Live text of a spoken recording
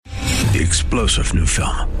The explosive new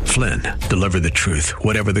film, Flynn, Deliver the Truth,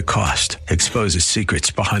 Whatever the Cost, exposes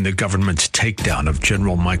secrets behind the government's takedown of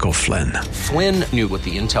General Michael Flynn. Flynn knew what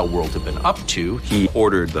the intel world had been up to. He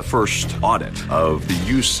ordered the first audit of the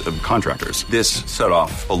use of contractors. This set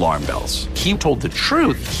off alarm bells. He told the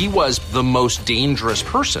truth. He was the most dangerous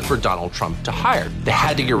person for Donald Trump to hire. They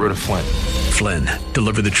had to get rid of Flynn. Flynn,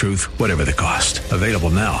 Deliver the Truth, Whatever the Cost. Available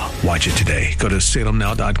now. Watch it today. Go to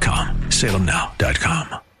salemnow.com.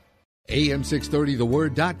 salemnow.com.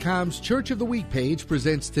 AM630TheWord.com's Church of the Week page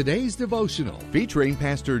presents today's devotional featuring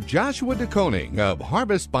Pastor Joshua de Koning of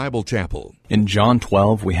Harvest Bible Chapel. In John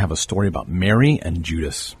 12, we have a story about Mary and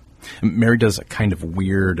Judas. Mary does a kind of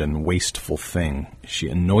weird and wasteful thing. She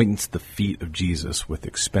anoints the feet of Jesus with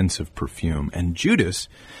expensive perfume, and Judas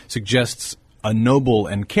suggests a noble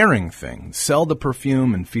and caring thing: sell the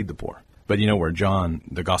perfume and feed the poor. But you know where John,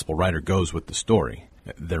 the gospel writer, goes with the story.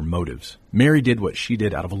 Their motives. Mary did what she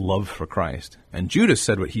did out of love for Christ, and Judas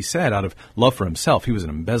said what he said out of love for himself. He was an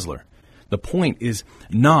embezzler. The point is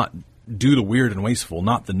not do the weird and wasteful,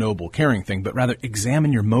 not the noble, caring thing, but rather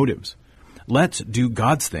examine your motives. Let's do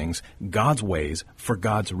God's things, God's ways, for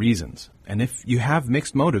God's reasons. And if you have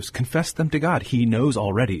mixed motives, confess them to God. He knows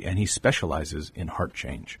already, and He specializes in heart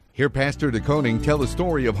change. Hear Pastor de Koning tell the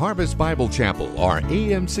story of Harvest Bible Chapel, our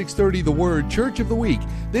AM 630 The Word Church of the Week,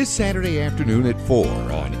 this Saturday afternoon at 4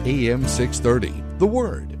 on AM 630 The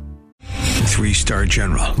Word. 3-star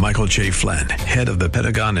General Michael J. Flynn, head of the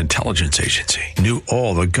Pentagon Intelligence Agency, knew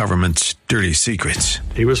all the government's dirty secrets.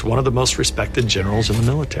 He was one of the most respected generals in the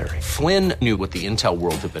military. Flynn knew what the intel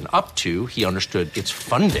world had been up to. He understood its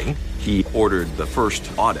funding. He ordered the first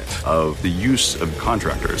audit of the use of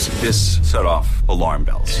contractors. This set off alarm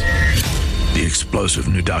bells. The explosive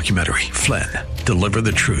new documentary, Flynn, Deliver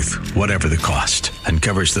the Truth, Whatever the Cost,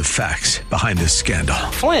 uncovers the facts behind this scandal.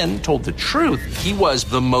 Flynn told the truth. He was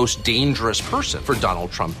the most dangerous person for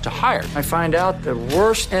Donald Trump to hire. I find out the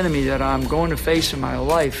worst enemy that I'm going to face in my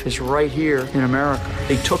life is right here in America.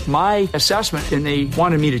 They took my assessment and they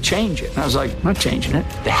wanted me to change it. And I was like, I'm not changing it.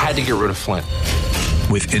 They had to get rid of Flynn.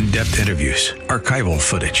 With in-depth interviews, archival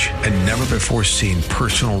footage, and never-before-seen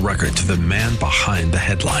personal records of the man behind the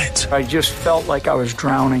headlines. I just felt like I was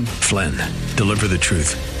drowning. Flynn, Deliver the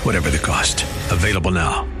Truth, Whatever the Cost. Available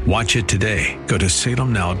now. Watch it today. Go to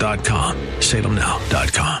salemnow.com.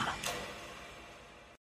 salemnow.com.